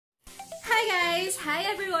guys! Hi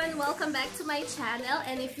everyone! Welcome back to my channel,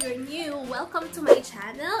 and if you're new, welcome to my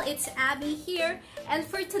channel. It's Abby here, and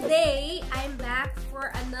for today, I'm back for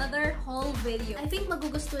another haul video. I think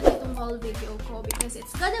magugustuhan niyo itong haul video ko because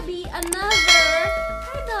it's gonna be another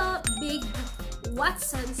kinda big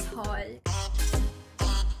Watson's haul.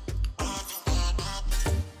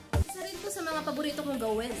 Sa mga paborito kong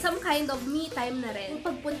gawin, some kind of me time na rin, yung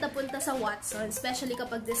pagpunta-punta sa Watson, especially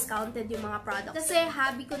kapag discounted yung mga products. Kasi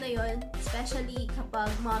hobby ko na yun, especially kapag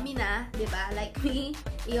mommy na, diba? Like me,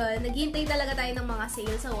 yun, naghihintay talaga tayo ng mga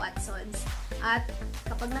sale sa Watsons. At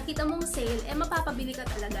kapag nakita mong sale, mapapabili ka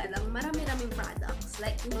talaga ng marami-raming products,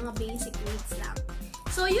 like yung mga basic needs lang.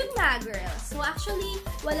 So, yun nga, girls. So, actually,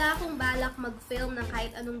 wala akong balak mag-film ng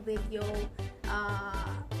kahit anong video,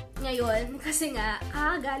 ngayon, kasi nga,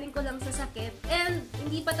 galing ko lang sa sakit. And,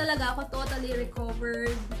 hindi pa talaga ako totally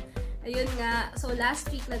recovered. Ayun nga. So,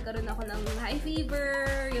 last week, nagkaroon ako ng high fever.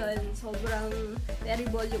 Yun, sobrang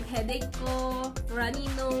terrible yung headache ko. Runny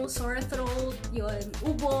nose, sore throat. Yun,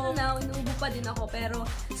 ubo. Now, inuubo pa din ako. Pero,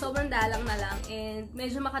 sobrang dalang na lang. And,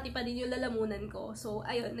 medyo makati pa din yung lalamunan ko. So,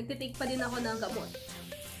 ayun, nagtitake pa din ako ng gamot.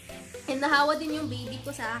 And nahawa din yung baby ko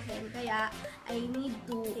sa akin, kaya I need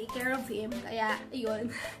to take care of him. Kaya, yun.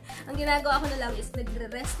 Ang ginagawa ko na lang is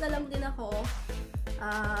nagre-rest na lang din ako.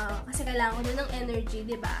 Kasi kailangan ko din ng energy,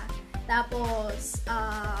 diba? Tapos,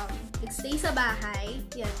 nag-stay sa bahay.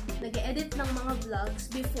 Yan. Nag-edit ng mga vlogs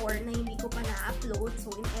before na hindi ko pa na-upload. So,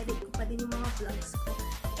 in-edit ko pa din yung mga vlogs ko.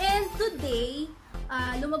 And today,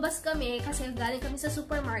 lumabas kami kasi galing kami sa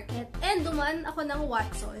supermarket and dumaan ako ng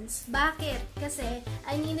Watsons. Bakit? Kasi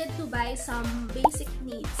I needed to buy some basic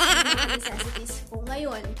needs, mga necessities ko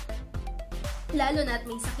ngayon. Lalo na at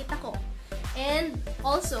may sakit ako. And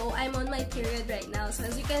also, I'm on my period right now. So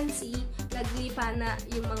as you can see, naglipa na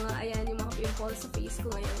yung mga, ayan, yung mga pimples sa face ko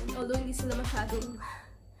ngayon. Although hindi sila masyadong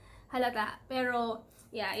halata. Pero,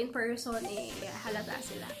 yeah, in person, halata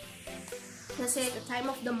sila. Kasi the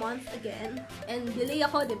time of the month again, and delay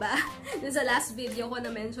ako, diba? Dun sa last video ko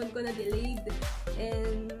na-mention ko na delayed.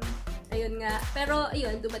 And, ayun nga. Pero,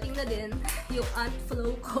 ayun, dumating na din yung aunt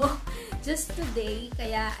flow ko just today.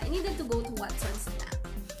 Kaya, I needed to go to Watson's na.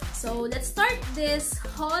 So, let's start this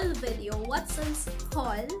haul video. Watson's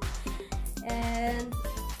haul. And,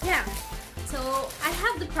 yeah. So, I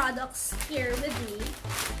have the products here with me.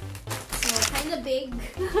 So, kind of big.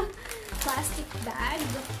 Plastic bag.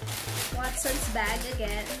 Watson's bag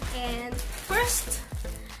again. And first,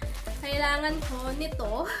 kailangan ko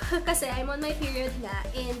nito kasi I'm on my period nga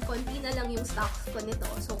and konti na lang yung stocks ko nito.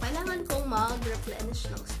 So, kailangan kong mag-replenish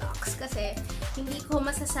ng stocks kasi hindi ko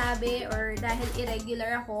masasabi or dahil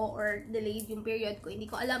irregular ako or delayed yung period ko, hindi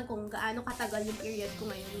ko alam kung gaano katagal yung period ko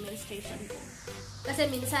ngayon, yung menstruation ko. Kasi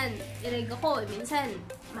minsan, irreg ako, minsan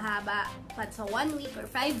mahaba pa sa 1 week or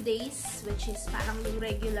 5 days, which is parang yung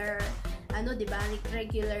regular, diba,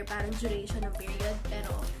 regular parang duration ng period.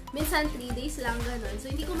 Pero, minsan 3 days lang ganun.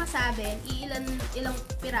 So, hindi ko masabi, ilang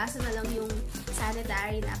piraso na lang yung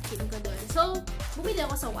sanitary napkin ko doon. So, bumili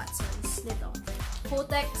ako sa Watson's nito.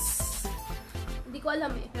 Kotex, hindi ko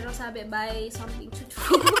alam pero sabi, buy something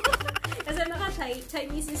chuchu. Kasi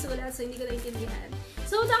naka-Chinese yung sulat, so hindi ko naintindihan.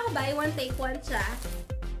 So, naka-buy one, take one siya.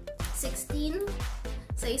 16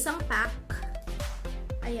 sa isang pack.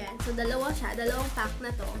 Ayan. So, dalawa siya. Dalawang pack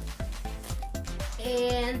na to.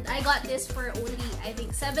 And, I got this for only, I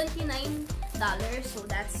think, $79. So,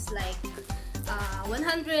 that's like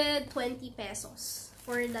 120 pesos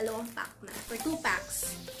for dalawang pack na. For 2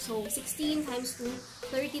 packs. So, 16 times 2,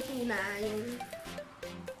 32 na yung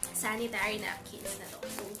sanitary napkins na to.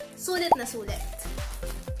 So, sulit na sulit.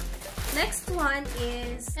 Next one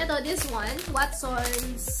is, this one,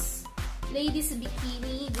 Watson's Ladies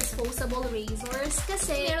Bikini Disposable Razors.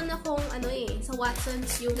 Kasi, meron akong, sa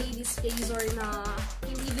Watson's yung ladies razor na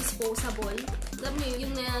hindi disposable. Alam mo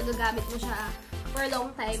yung nagagamit mo siya for a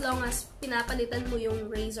long time. As long as pinapalitan mo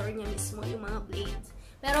yung razor niya mismo, yung mga blades.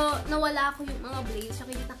 Pero, nawala ko yung mga blades, siya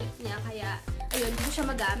kinitakip niya, kaya, ayun, hindi ko siya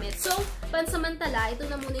magamit. So, pansamantala, ito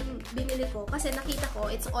na muna yung binili ko kasi nakita ko,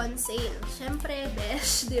 it's on sale. Siyempre,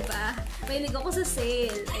 besh, diba? Mahilig ako sa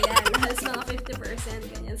sale. Ayan, halos mga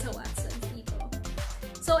 50% ganyan sa Watson's dito.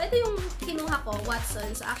 So, ito yung kinuha ko,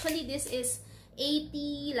 Watson's. So, actually, this is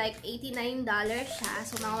 $89 siya.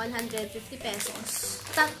 So, mga 150 pesos.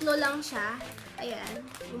 Tatlo lang siya. Ayan,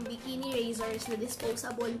 yung bikini razors na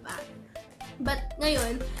disposable pa. But,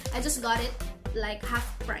 ngayon, I just got it like half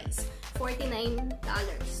price. $49.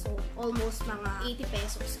 So, almost mga 80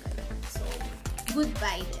 pesos. So, good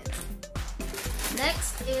buy din.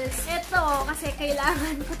 Next is ito. Kasi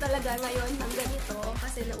kailangan ko talaga ngayon ng ganito.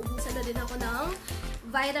 Kasi naubusan na din ako ng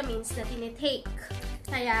vitamins na tinitake.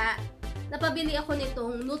 Kaya, napabili ako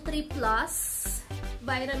nitong Nutri Plus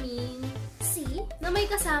Vitamin C na may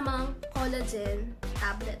kasamang collagen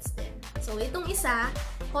tablets din. So, itong isa,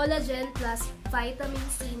 collagen plus vitamin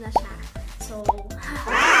C na siya. So,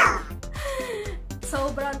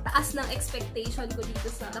 sobrang taas ng expectation ko dito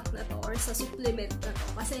sa product na to or sa supplement na to.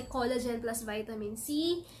 Kasi collagen plus vitamin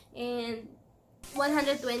C and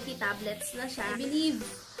 120 tablets na siya. I believe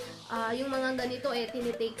yung mga ganito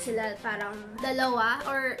tinitake sila parang 2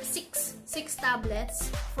 or 6 tablets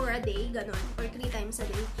for a day, ganun, or 3 times a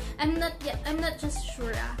day. I'm not just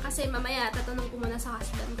sure kasi mamaya tatanong ko muna sa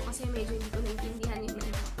husband ko kasi medyo hindi ko naintindihan yung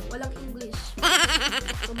dito. Walang English.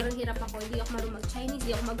 Sobrang hirap ako. Hindi ako marunong mag-Chinese,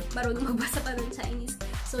 hindi ako marunong magbasa pa ng Chinese.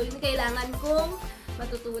 So, yun kailangan kong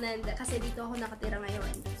matutunan kasi dito ako nakatira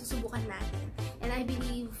ngayon. Susubukan natin. And I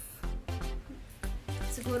believe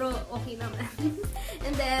siguro okay naman.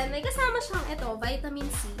 And then, may kasama siyang vitamin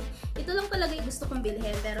C. Ito lang talaga yung gusto kong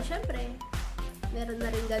bilhin. Pero syempre, meron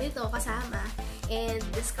na rin ganito kasama. And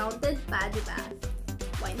discounted pa, di ba?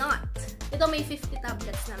 Why not? Ito may 50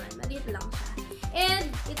 tablets naman. Maliit lang siya.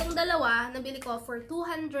 And itong dalawa, nabili ko for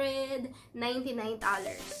 $299.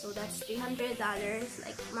 So, that's $300.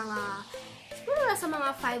 Like, siguro nasa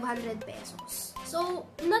mga 500 pesos. So,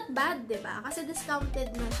 not bad, diba? Kasi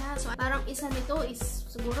discounted na siya. So, parang isa nito is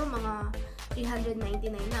siguro mga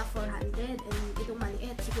 399 na, 400. And itong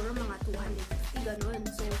maliit, siguro mga 250, ganun.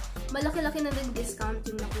 So, malaki-laki na din discount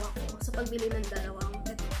yung nakuha ko sa pagbili ng dalawang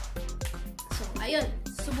ito. So, ayun.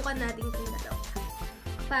 Subukan natin itong dalawa.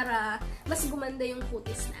 Para mas gumanda yung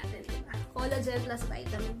kutis natin, diba? Collagen plus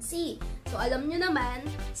vitamin C. So, alam nyo naman,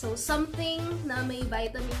 so, something na may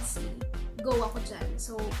vitamin C, go ako dyan.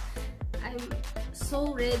 So, I'm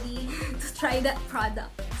so ready to try that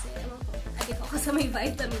product. Kasi, adik ako sa may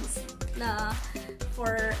vitamin C na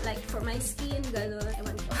for my skin, gano'n.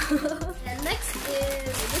 Ewan ko. And next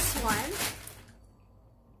is this one.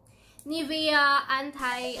 Nivea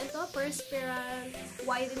Anti-Perspirant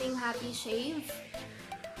Whitening Happy Shave.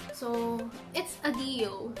 So, it's a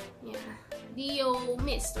deo. Yeah. Deo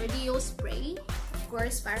mist or deo spray. Of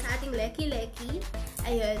course, para sa ating leki-leki.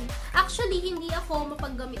 Ayun. Actually, hindi ako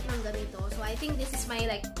mapaggamit ng ganito. So, I think this is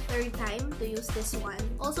my 3rd time to use this one.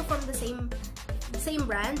 Also from the same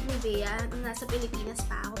brand, Nivea, nung nasa Pilipinas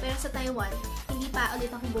pa ako. Pero sa Taiwan, hindi pa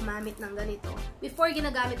ulit ako gumamit ng ganito. Before,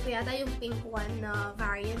 ginagamit ko yata yung pink one na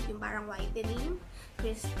variant, yung parang whitening.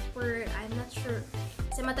 Crisper, I'm not sure.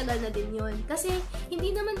 Kasi matagal na din yun. Kasi, hindi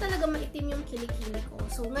naman talaga maitim yung kilikili ko.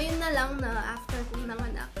 So, ngayon na lang na after kong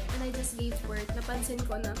nanganak, and I just gave birth, napansin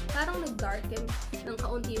ko na parang nag-darken ng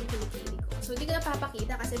kaunti yung kilikili ko. So, hindi ko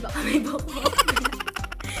napapakita kasi baka may buhok.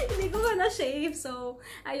 Hindi ko na-shave. So,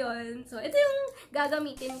 ayun. So, ito yung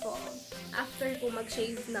gagamitin ko after ko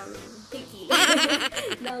mag-shave ng kilikili.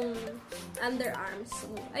 ng underarms.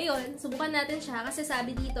 So, ayun. Subukan natin siya kasi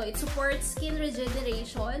sabi dito, it supports skin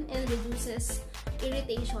regeneration and reduces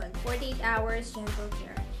irritation. 48 hours gentle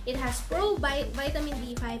care. It has vitamin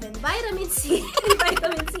B5 and vitamin C.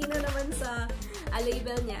 Vitamin C na naman sa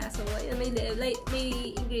label niya. So, may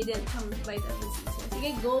ingredient siyang vitamin C. So,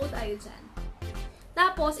 sige, go tayo dyan.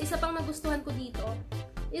 Tapos, isa pang nagustuhan ko dito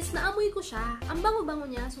is naamoy ko siya. Ang bango-bango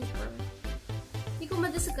niya, super. Hindi ko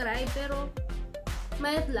ma-describe, pero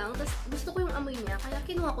mild lang. Tapos, gusto ko yung amoy niya. Kaya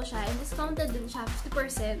kinuha ko siya. And discounted din siya,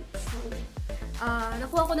 50%. So,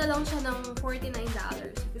 nakuha ko na lang siya ng $49.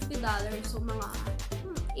 $50. So, mga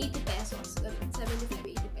 80 pesos.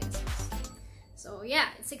 75-80 pesos. So,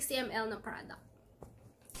 yeah. 60 ml na product.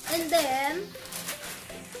 And then,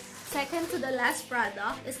 second to the last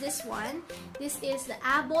product is this one. This is the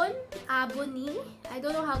abonne. I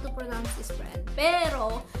don't know how to pronounce this brand.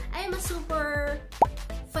 Pero, I am a super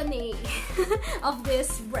fan of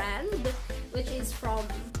this brand, which is from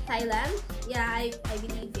Thailand. Yeah, I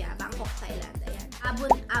believe, yeah, Bangkok, Thailand. Ayan.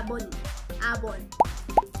 Abonne.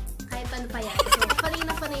 Kahit ano pa yan. So,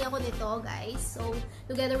 fanay ako nito, guys. So,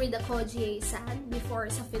 together with the Kojie-san before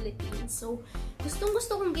sa Philippines. So,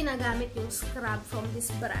 gustong-gusto kong ginagamit yung scrub from this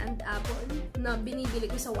brand, Abonne, na binibili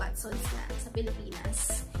ko sa Watsons na sa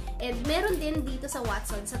Pilipinas. And meron din dito sa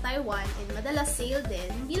Watsons sa Taiwan and madalas sale din.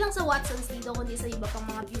 Hindi lang sa Watsons dito, kundi sa iba pang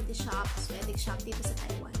mga beauty shop, cosmetic shop dito sa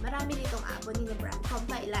Taiwan. Marami ditong Abonne na brand from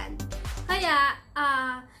Thailand. Kaya,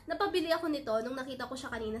 napabili ako nito nung nakita ko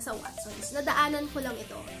siya kanina sa Watsons. Nadaanan ko lang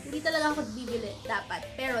ito. Hindi talaga ako bibili dapat,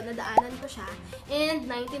 pero nadaanan ko siya. And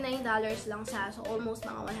 $99 lang siya. So, almost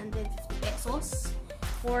mga 150 pesos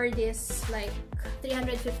for this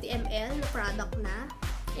 350 ml na product na.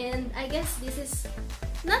 And I guess this is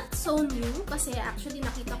not so new kasi actually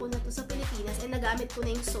nakita ko na to sa Pilipinas and nagamit ko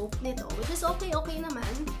na yung soap nito, which is okay naman.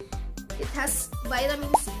 It has vitamin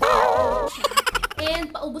C.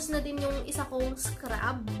 And paubos na din yung isa kong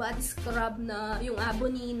scrub, body scrub na yung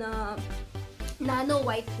abonne na Nano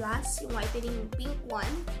White Plus, yung whitening pink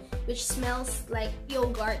one, which smells like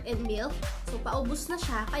yogurt and milk. So paubos na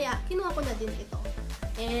siya, kaya kinuha ko na din ito.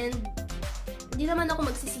 And hindi naman ako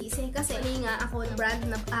magsisisi kasi nga ako brand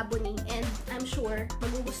na abonne, and I'm sure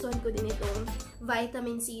magugustuhan ko din itong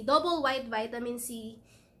vitamin C, double white vitamin C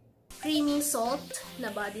creamy salt na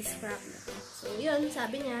body scrub na to. So yun,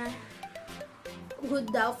 sabi niya good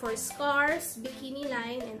daw for scars, bikini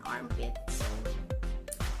line, and armpit. So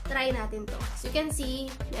try natin to. So you can see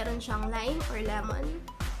meron siyang lime or lemon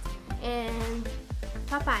and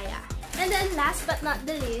papaya. And then, last but not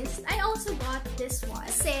the least, I also got this one.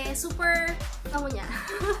 Kasi, super, niya,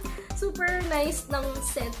 super nice ng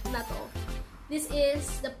scent na to. This is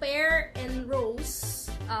the Pear and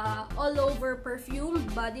Rose All Over Perfume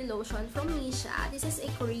Body Lotion from Misha. This is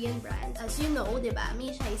a Korean brand. As you know, diba,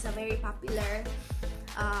 Misha is a very popular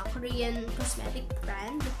Korean cosmetic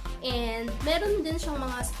brand. And meron din siyang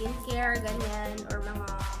mga skincare, ganyan, or mga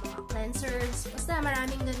cleansers. Basta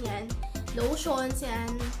maraming ganyan. Lotions yan,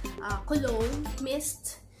 cologne,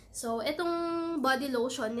 mist. So, itong body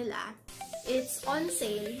lotion nila, it's on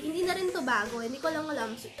sale. Hindi na rin to bago. Hindi ko lang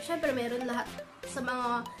alam. Siyempre, meron lahat sa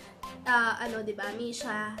mga, diba,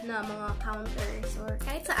 Misha na mga counters or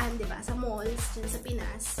kahit saan, diba, sa malls, dyan sa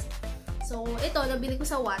Pinas. So, ito, nabili ko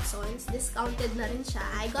sa Watsons. Discounted na rin siya.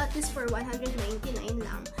 I got this for $199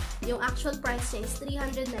 lang. Yung actual price niya is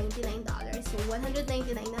 $399. So,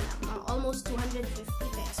 $199 na lang. Almost 250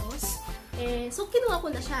 pesos. So, kinuha ko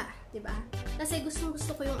na siya, diba? Kasi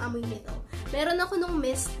gustong-gusto ko yung amoy nito. Meron ako nung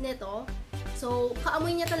mist nito. So,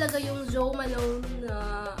 kaamoy niya talaga yung Jo Malone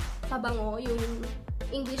na pabango, yung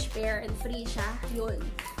English Pear and Free siya. Yun.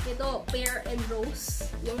 Ito, Pear and Rose,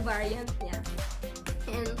 yung variant niya.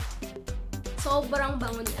 And, sobrang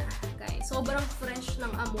bango niya. Okay? Sobrang fresh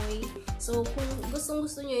ng amoy. So, kung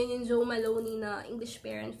gustong-gusto nyo yun yung Jo Malone na English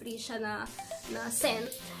Pear and Free siya na scent,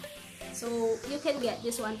 so, you can get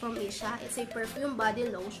this one from Misha. It's a perfume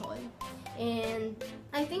body lotion. And,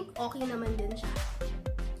 I think okay naman din siya.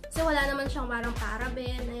 Kasi wala naman siyang marang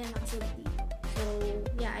paraben. Ayan, nakasunod dito. So,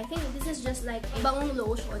 yeah, I think this is just like a bangong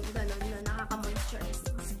lotion, ganun, na nakaka-moisturize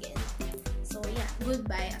yung skin. So, yeah,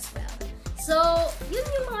 goodbye as well. So, yun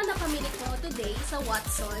yung mga nakamili ko today sa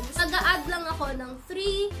Watsons. Nag-a-add lang ako ng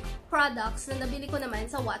 3 products na nabili ko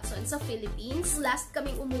naman sa Watsons sa Philippines. Last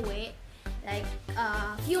kaming umuwi, like,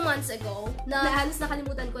 few months ago, na halos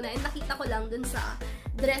nakalimutan ko na, and nakita ko lang dun sa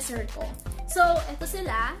dresser ko. So, eto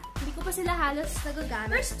sila. Hindi ko pa sila halos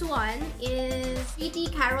nagagamit. First one is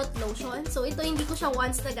GT Carrot Lotion. So, ito hindi ko siya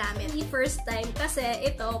once nagamit. Hindi first time kasi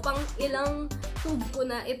ito, pang ilang tube ko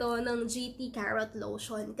na ito ng GT Carrot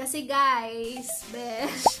Lotion. Kasi guys,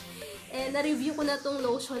 besh, na-review ko na tong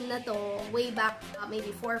lotion na to way back,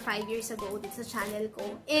 maybe 4 or 5 years ago dito sa channel ko.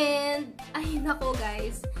 And, ay nako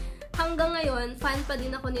guys, hanggang ngayon, fan pa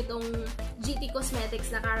din ako nitong GT Cosmetics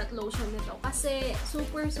na carrot lotion nito. Kasi,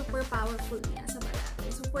 super, super powerful niya sa balat.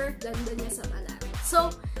 Super ganda niya sa balat. So,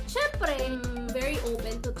 syempre, very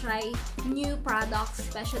open to try new products,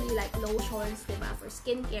 especially like lotions, diba, for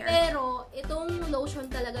skincare. Pero, itong lotion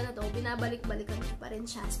talaga na to, binabalik-balikan ko pa rin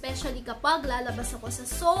siya. Especially kapag lalabas ako sa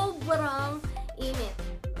sobrang init.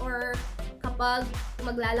 Or, kapag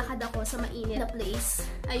maglalakad ako sa mainit na place.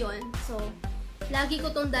 Ayun. So, lagi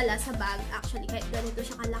ko tong dala sa bag, actually, kahit ganito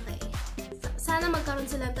siya kalaki. Sana magkaroon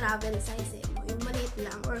silang travel size yung maliit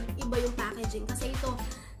lang, or iba yung packaging. Kasi ito,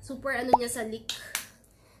 super ano niya sa leak.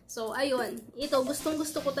 So, ayun. Ito,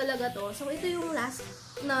 gustong-gusto ko talaga to. So, ito yung last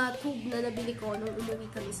na tube na nabili ko nung umuwi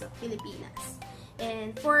kami sa Pilipinas.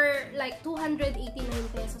 And for like 289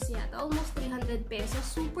 pesos yata, almost 300 pesos,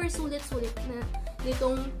 super sulit-sulit na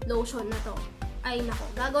nitong lotion na to. Ay nako,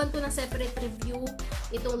 gagawin ko ng separate review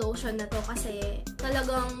itong lotion na to kasi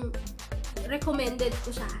talagang recommended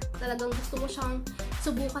ko siya. Talagang gusto ko siyang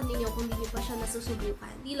subukan ninyo kung hindi pa siya nasusubukan.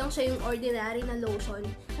 Hindi lang siya yung ordinary na lotion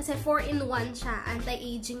kasi 4-in-1 siya.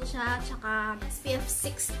 Anti-aging siya, tsaka SPF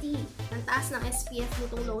 60. Ang taas ng SPF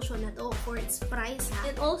nitong lotion na to for its price ha.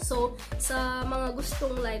 And also, sa mga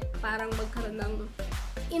gustong like parang magkaroon ng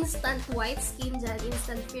instant white skin dyan,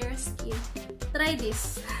 instant fair skin, try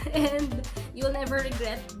this. And you'll never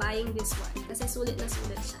regret buying this one. Kasi sulit na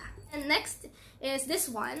sulit siya. And next is this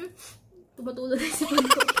one. Tumutulog na si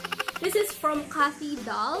Punto. This is from Cathy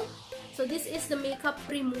Doll. So this is the makeup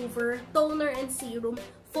remover, toner and serum,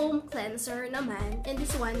 foam cleanser naman. And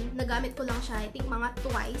this one, nagamit ko lang siya, I think mga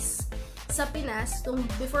twice sa Pinas,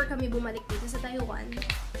 before kami bumalik dito sa Taiwan.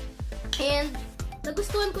 And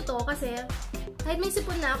nagustuhan ko to kasi kahit may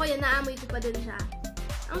sipon na ako, yan, naamoy ko pa din siya.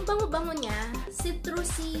 Ang bango-bango niya,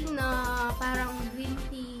 citrusy na parang green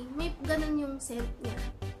tea. May ganun yung scent niya.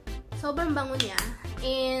 Sobrang bango niya.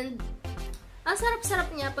 And ang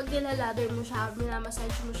sarap-sarap niya pag nilalather mo siya,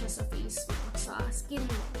 minamassage mo siya sa face mo, sa skin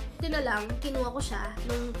mo. Ito na lang, kinuha ko siya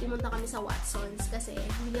nung pumunta kami sa Watsons kasi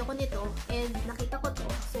bili ako nito and nakita ko to.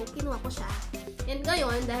 So, kinuha ko siya. And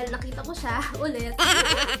ngayon, dahil nakita ko siya ulit,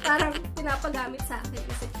 parang pinapagamit sa akin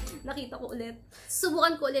kasi nakita ko ulit.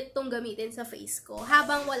 Subukan ko ulit itong gamitin sa face ko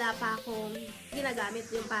habang wala pa akong ginagamit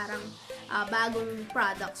yung parang bagong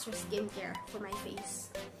products for skincare for my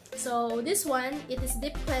face. So, this one, it is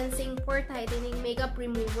Deep Cleansing Pore Tightening Makeup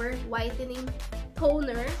Remover Whitening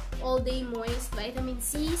Toner All-Day Moist Vitamin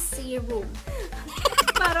C Serum.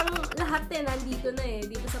 Parang lahat nandito na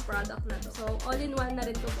dito sa product na to. So, all-in-one na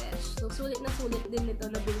rin to, besh. So, sulit na sulit din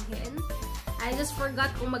nito na bilhin. I just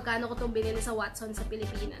forgot kung magkano ko itong binili sa Watsons sa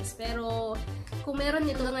Pilipinas. Pero, kung meron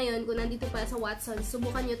nito ngayon, kung nandito pa sa Watsons,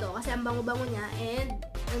 subukan nyo to kasi ang bango-bango niya and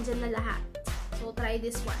nandyan na lahat. So, try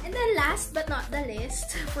this one. And then, last but not the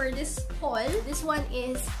least, for this haul, this one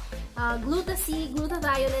is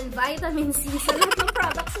glutathione, and vitamin C. Sa lahat ng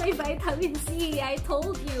products may vitamin C. I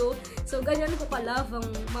told you. So, ganyan ko ka-love ang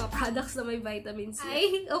mga products na may vitamin C.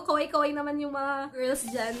 Ay, kaway-kaway naman yung mga girls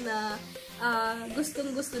dyan na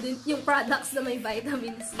gustong-gusto din yung products na may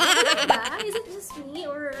vitamin C. Diba? Is it just me?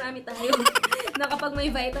 Or marami tayo na kapag may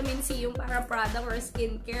vitamin C yung para product or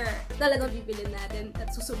skincare, talagang bibilin natin at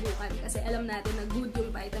susubukan kasi alam natin na good yung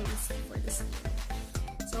vitamin C for the skin.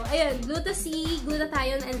 So, ayun,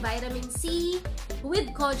 glutathione, and vitamin C with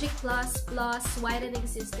Kojic Plus whitening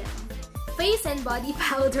system. Face and body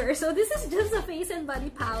powder. So, this is just a face and body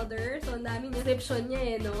powder. So, ang daming description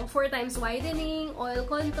niya no? 4 times whitening, oil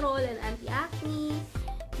control, and anti-acne.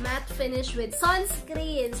 Matte finish with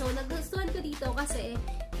sunscreen. So, nagustuhan ko dito kasi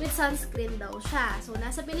with sunscreen daw siya. So,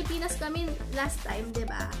 nasa Pilipinas kami last time,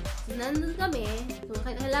 diba? So, nandun kami. So,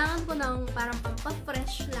 kailangan ko ng parang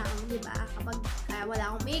pampa-fresh lang, diba? Kapag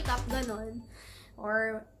wala akong makeup, ganon.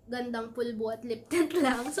 Or gandang pulbo at lip tint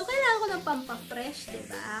lang. So, kailangan ko ng pampa-fresh,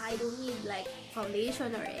 diba? I don't need like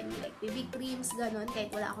foundation or any like BB creams, ganon, kahit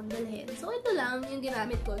wala akong dalhin. So, ito lang yung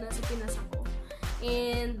ginamit ko nasa Pinas ako.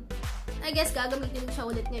 And I guess gagamitin ko siya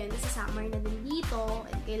ulit ngayon kasi summer na din dito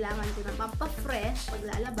and kailangan ko ng pampa-fresh pag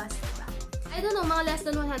lalabas, diba? I don't know, mga less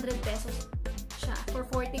than 100 pesos siya for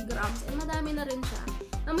 40 grams and madami na rin siya.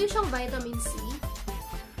 May siyang vitamin C.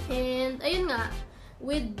 And ayun nga,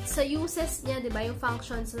 with sa uses niya, diba, yung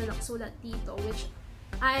functions na nakasulat dito, which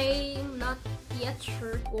I'm not yet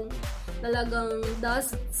sure kung talagang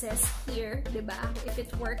does it says here, diba? If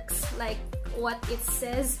it works like what it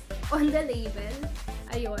says on the label.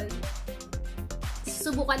 Ayun.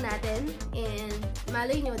 Subukan natin and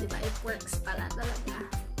malay nyo, diba? It works pala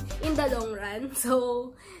talaga in the long run.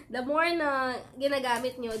 So, the more na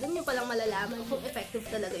ginagamit nyo, dun nyo palang malalaman kung effective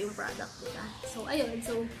talaga yung product nila. So, ayun.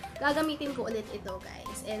 So, gagamitin ko ulit ito,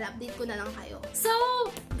 guys. And update ko na lang kayo. So,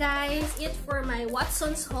 guys, it for my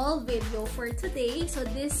Watsons haul video for today. So,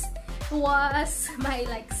 this was my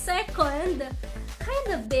like second kind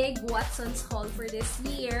of big Watsons haul for this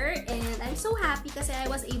year, and I'm so happy kasi I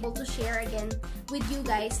was able to share again with you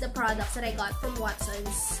guys the products that I got from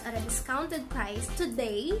Watsons at a discounted price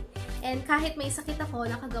today. And kahit may sakit ako,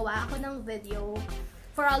 nakagawa ako ng video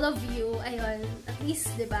for all of you, ayun, at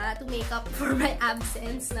least, diba, to make up for my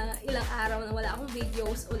absence na ilang araw na wala akong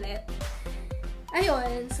videos ulit.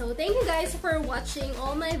 Ayun, so thank you guys for watching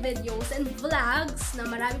all my videos and vlogs na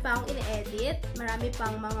marami pa akong ine-edit. Marami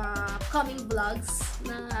pang mga coming vlogs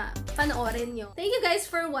na panoorin nyo. Thank you guys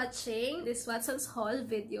for watching this Watsons haul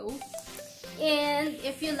video. And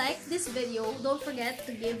if you like this video, don't forget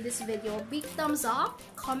to give this video a big thumbs up,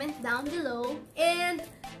 comment down below, and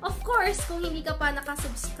of course, kung hindi ka pa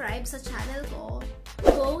nakasubscribe sa channel ko,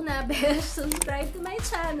 go na besh, subscribe to my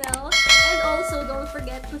channel, and also don't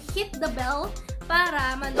forget to hit the bell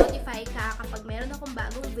para ma-notify ka kapag meron akong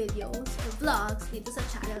bagong videos or vlogs dito sa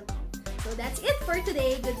channel ko. So that's it for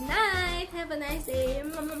today. Good night! Have a nice day!